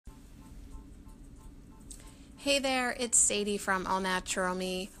Hey there, it's Sadie from All Natural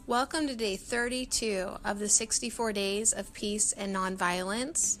Me. Welcome to day 32 of the 64 Days of Peace and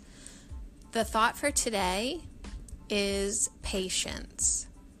Nonviolence. The thought for today is patience.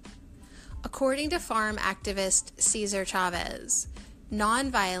 According to farm activist Cesar Chavez,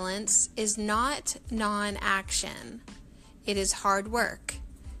 nonviolence is not non-action. It is hard work.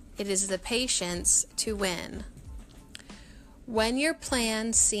 It is the patience to win. When your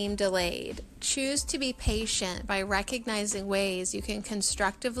plans seem delayed, choose to be patient by recognizing ways you can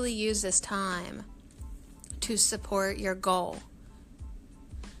constructively use this time to support your goal.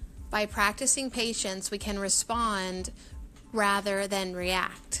 By practicing patience, we can respond rather than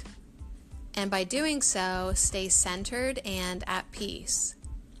react. And by doing so, stay centered and at peace.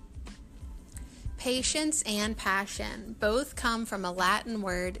 Patience and passion both come from a Latin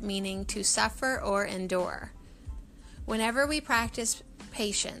word meaning to suffer or endure. Whenever we practice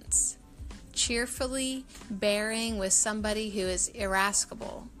patience, cheerfully bearing with somebody who is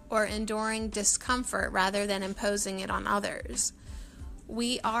irascible or enduring discomfort rather than imposing it on others,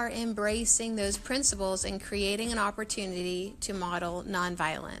 we are embracing those principles and creating an opportunity to model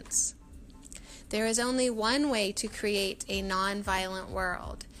nonviolence. There is only one way to create a nonviolent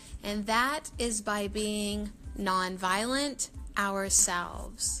world, and that is by being nonviolent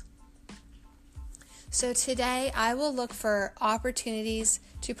ourselves. So today I will look for opportunities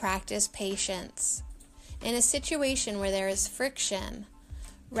to practice patience. In a situation where there is friction,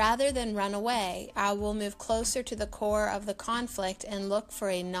 rather than run away, I will move closer to the core of the conflict and look for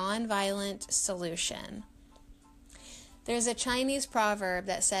a nonviolent solution. There's a Chinese proverb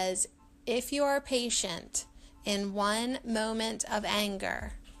that says, if you are patient in one moment of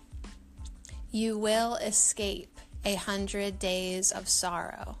anger, you will escape 100 days of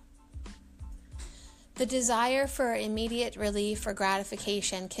sorrow. The desire for immediate relief or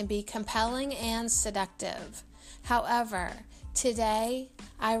gratification can be compelling and seductive. However, today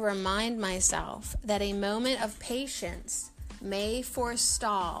I remind myself that a moment of patience may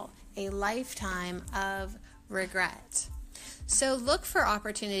forestall a lifetime of regret. So look for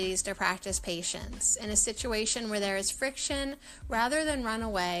opportunities to practice patience. In a situation where there is friction, rather than run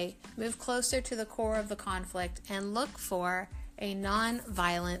away, move closer to the core of the conflict and look for a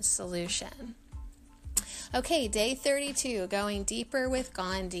non-violent solution. Okay, day 32, going deeper with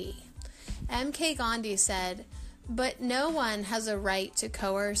Gandhi. M.K. Gandhi said, "But no one has a right to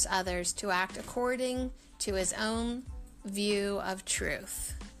coerce others to act according to his own view of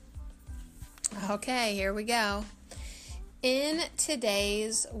truth." Okay, here we go. In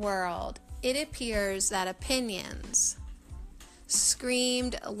today's world, it appears that opinions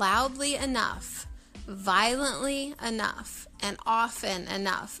screamed loudly enough, violently enough, and often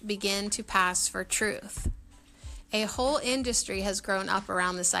enough begin to pass for truth. A whole industry has grown up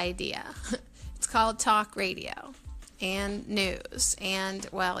around this idea. It's called talk radio and news and,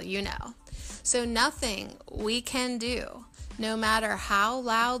 well, you know. So nothing we can do, no matter how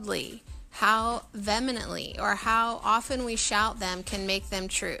loudly, how vehemently, or how often we shout them, can make them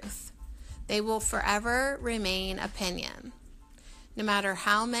truth. They will forever remain opinion. No matter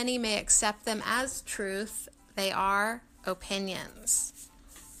how many may accept them as truth, they are opinions.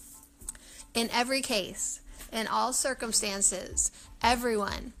 In every case, in all circumstances,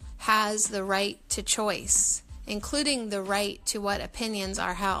 everyone has the right to choice, including the right to what opinions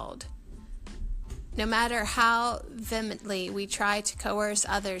are held. No matter how vehemently we try to coerce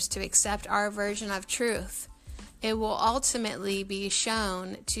others to accept our version of truth, it will ultimately be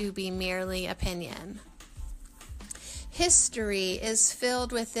shown to be merely opinion. History is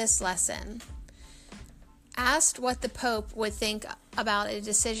filled with this lesson. Asked what the Pope would think about a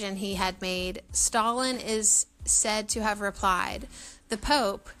decision he had made, Stalin is said to have replied, "The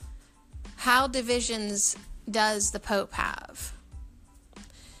Pope, how divisions does the Pope have?"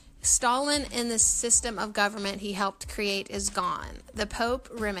 Stalin and the system of government he helped create is gone. The Pope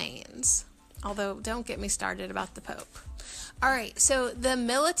remains. Although, don't get me started about the Pope. All right, so the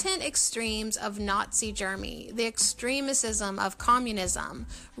militant extremes of Nazi Germany, the extremism of communism,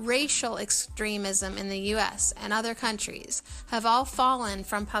 racial extremism in the U.S. and other countries have all fallen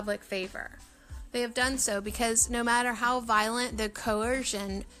from public favor. They have done so because no matter how violent the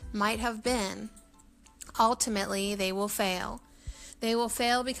coercion might have been, ultimately they will fail. They will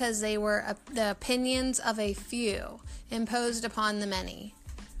fail because they were the opinions of a few imposed upon the many.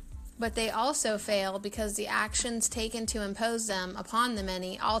 But they also fail because the actions taken to impose them upon the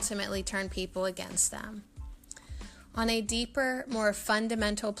many ultimately turn people against them. On a deeper, more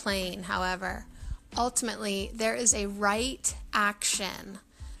fundamental plane, however, ultimately there is a right action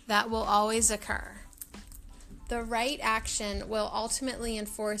that will always occur. The right action will ultimately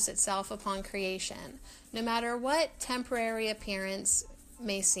enforce itself upon creation, no matter what temporary appearance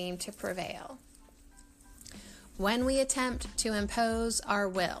may seem to prevail. When we attempt to impose our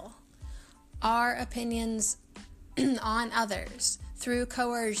will, our opinions on others through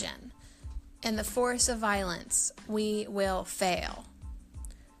coercion and the force of violence, we will fail.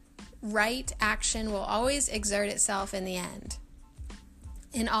 Right action will always exert itself in the end.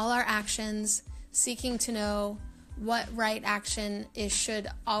 In all our actions, seeking to know what right action is should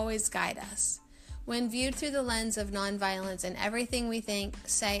always guide us. When viewed through the lens of nonviolence in everything we think,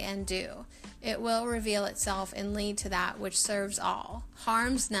 say, and do, it will reveal itself and lead to that which serves all,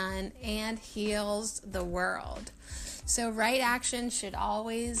 harms none, and heals the world. So right action should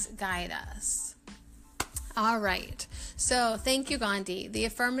always guide us. All right. So thank you, Gandhi. The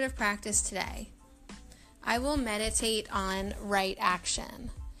affirmative practice today. I will meditate on right action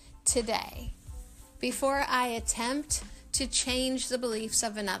today. Before I attempt to change the beliefs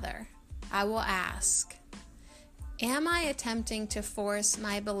of another, I will ask, am I attempting to force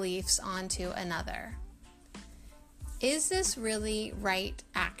my beliefs onto another? Is this really right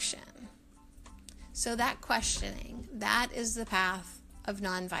action? So that questioning, that is the path of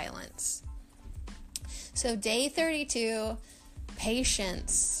nonviolence. So day 32,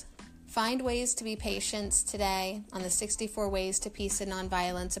 patience. Find ways to be patient today on the 64 Ways to Peace and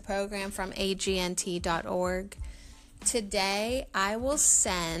Nonviolence, a program from agnt.org. Today, I will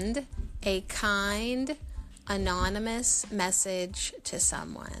send a kind, anonymous message to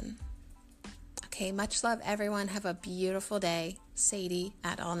someone. Okay, much love, everyone. Have a beautiful day. Sadie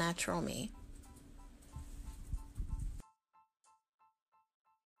at All Natural Me.